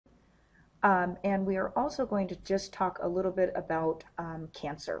And we are also going to just talk a little bit about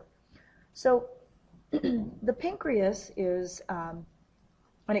cancer. So the pancreas is an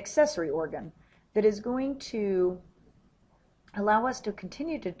accessory organ that is going to allow us to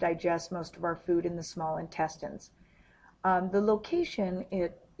continue to digest most of our food in the small intestines. The location,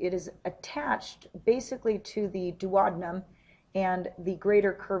 it is attached basically to the duodenum and the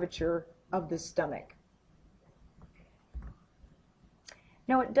greater curvature of the stomach.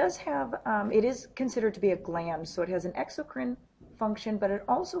 Now it does have, it is considered to be a gland, so it has an exocrine function, but it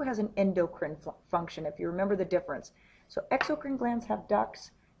also has an endocrine function, if you remember the difference. So exocrine glands have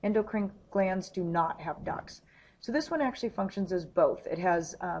ducts, endocrine glands do not have ducts. So this one actually functions as both. It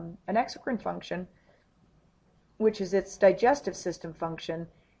has an exocrine function, which is its digestive system function,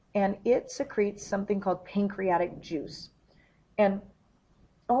 and it secretes something called pancreatic juice. And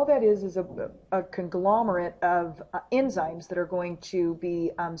all that is a conglomerate of enzymes that are going to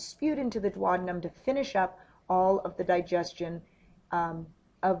be spewed into the duodenum to finish up all of the digestion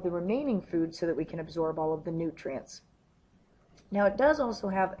of the remaining food so that we can absorb all of the nutrients. Now it does also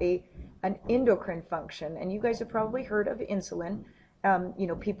have an endocrine function, and you guys have probably heard of insulin.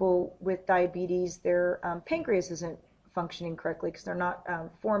 People with diabetes, their pancreas isn't functioning correctly because they're not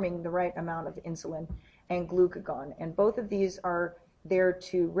forming the right amount of insulin and glucagon, and both of these are there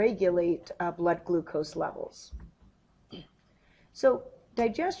to regulate blood glucose levels. So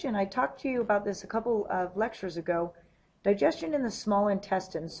digestion, I talked to you about this a couple of lectures ago. Digestion in the small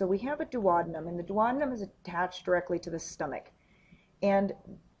intestine. So we have a duodenum, and the duodenum is attached directly to the stomach. And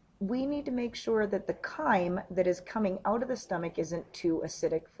we need to make sure that the chyme that is coming out of the stomach isn't too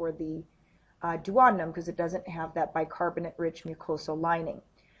acidic for the duodenum, because it doesn't have that bicarbonate-rich mucosal lining.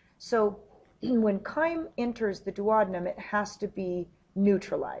 So when chyme enters the duodenum, it has to be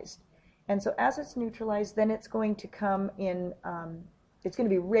neutralized. And so as it's neutralized, then it's going to come in, it's going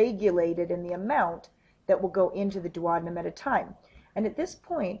to be regulated in the amount that will go into the duodenum at a time. And at this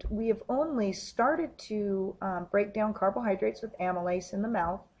point, we have only started to break down carbohydrates with amylase in the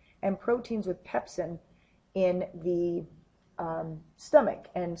mouth and proteins with pepsin in the stomach.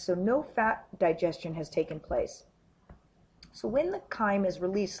 And so no fat digestion has taken place. So when the chyme is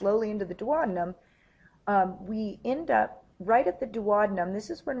released slowly into the duodenum, we end up right at the duodenum. This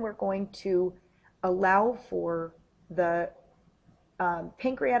is when we're going to allow for the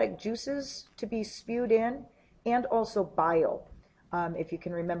pancreatic juices to be spewed in, and also bile. If you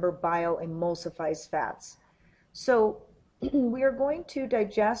can remember, bile emulsifies fats. So we are going to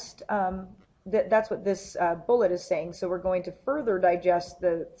digest, that's what this bullet is saying, so we're going to further digest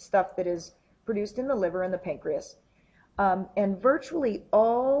the stuff that is produced in the liver and the pancreas. And virtually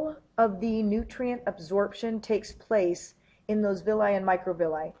all of the nutrient absorption takes place in those villi and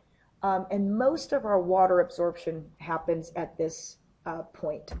microvilli. And most of our water absorption happens at this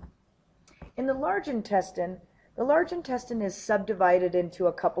point. In the large intestine is subdivided into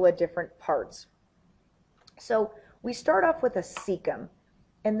a couple of different parts. So we start off with a cecum.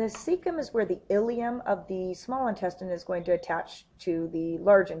 And the cecum is where the ileum of the small intestine is going to attach to the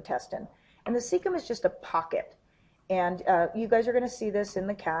large intestine. And the cecum is just a pocket. And you guys are going to see this in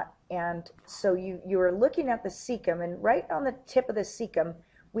the cat. And so you are looking at the cecum, and right on the tip of the cecum,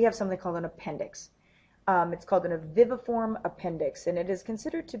 we have something called an appendix. It's called an viviform appendix, and it is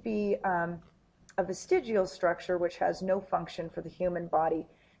considered to be a vestigial structure which has no function for the human body.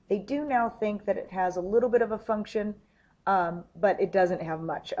 They do now think that it has a little bit of a function, but it doesn't have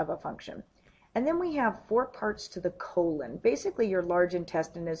much of a function. And then we have 4 parts to the colon. Basically, your large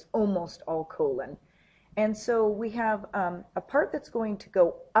intestine is almost all colon. And so we have a part that's going to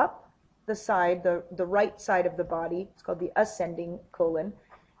go up the side, the right side of the body. It's called the ascending colon.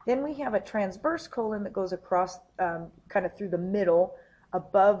 Then we have a transverse colon that goes across kind of through the middle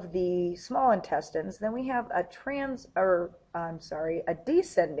above the small intestines. Then we have a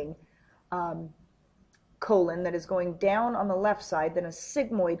descending colon that is going down on the left side, then a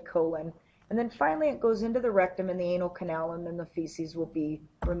sigmoid colon, and then finally it goes into the rectum and the anal canal, and then the feces will be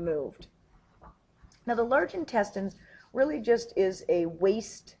removed. Now the large intestines really just is a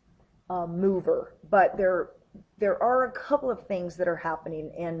waste mover, but there are a couple of things that are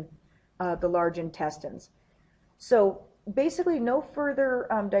happening in the large intestines. So basically no further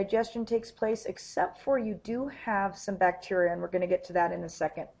digestion takes place, except for you do have some bacteria, and we're going to get to that in a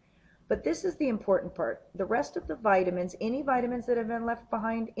second. But this is the important part. The rest of the vitamins, any vitamins that have been left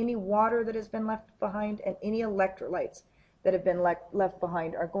behind, any water that has been left behind, and any electrolytes that have been left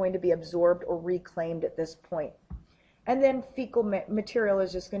behind are going to be absorbed or reclaimed at this point. And then fecal material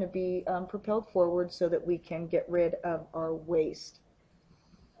is just going to be propelled forward so that we can get rid of our waste.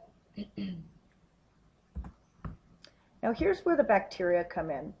 Now here's where the bacteria come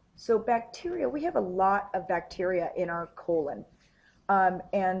in. So bacteria, we have a lot of bacteria in our colon.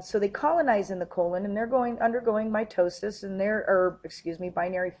 And so they colonize in the colon, and they're undergoing mitosis, and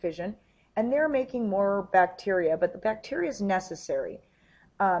binary fission, and they're making more bacteria. But the bacteria is necessary.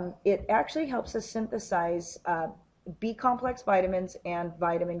 It actually helps us synthesize B complex vitamins and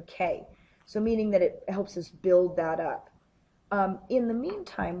vitamin K. So meaning that it helps us build that up. In the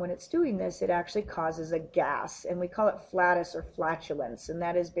meantime, when it's doing this, it actually causes a gas, and we call it flatus or flatulence, and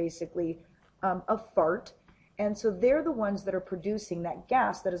that is basically a fart. And so they're the ones that are producing that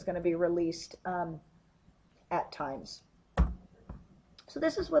gas that is going to be released at times. So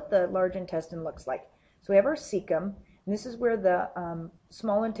this is what the large intestine looks like. So we have our cecum, and this is where the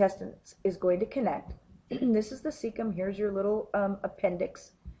small intestine is going to connect. This is the cecum. Here's your little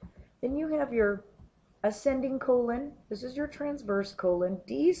appendix. Then you have your ascending colon. This is your transverse colon,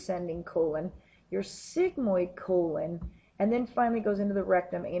 descending colon, your sigmoid colon, and then finally goes into the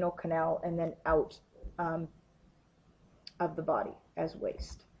rectum, anal canal, and then out of the body as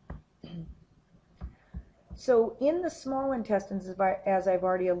waste. So in the small intestines, as I've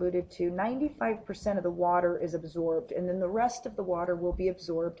already alluded to, 95% of the water is absorbed, and then the rest of the water will be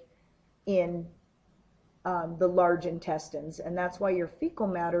absorbed in the large intestines, and that's why your fecal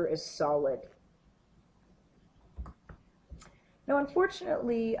matter is solid. Now,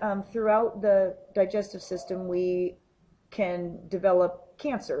 unfortunately, throughout the digestive system, we can develop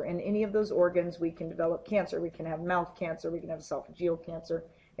cancer. In any of those organs, we can develop cancer. We can have mouth cancer, we can have esophageal cancer,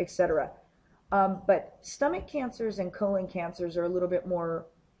 etc. But stomach cancers and colon cancers are a little bit more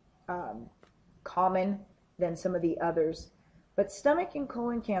common than some of the others. But stomach and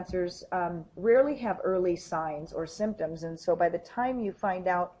colon cancers rarely have early signs or symptoms, and so by the time you find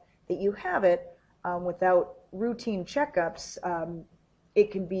out that you have it, without routine checkups,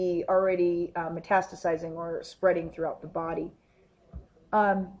 it can be already metastasizing or spreading throughout the body.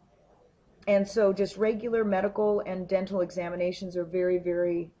 And so just regular medical and dental examinations are very,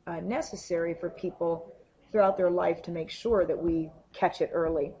 very necessary for people throughout their life to make sure that we catch it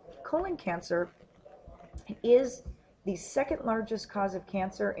early. Colon cancer is the second largest cause of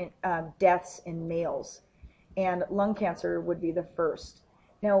cancer in deaths in males, and lung cancer would be the first.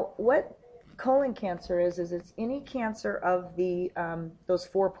 Now, what colon cancer is it's any cancer of the those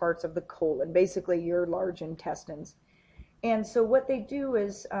four parts of the colon, basically your large intestines. And so what they do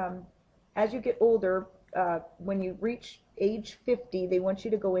is, as you get older, when you reach age 50, they want you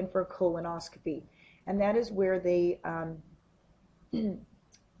to go in for a colonoscopy, and that is where they are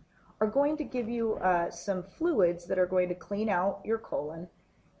going to give you some fluids that are going to clean out your colon,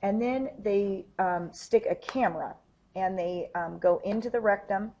 and then they stick a camera, and they go into the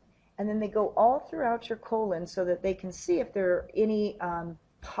rectum, and then they go all throughout your colon so that they can see if there are any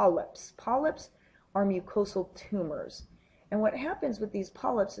polyps. Polyps are mucosal tumors. And what happens with these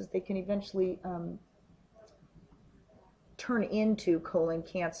polyps is they can eventually turn into colon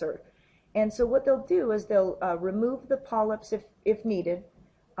cancer. And so what they'll do is they'll remove the polyps if needed,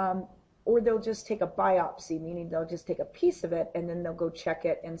 or they'll just take a biopsy, meaning they'll just take a piece of it and then they'll go check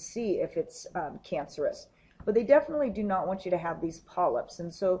it and see if it's cancerous. But they definitely do not want you to have these polyps.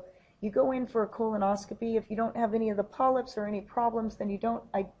 And so you go in for a colonoscopy. If you don't have any of the polyps or any problems, then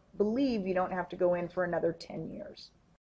I believe you don't have to go in for another 10 years.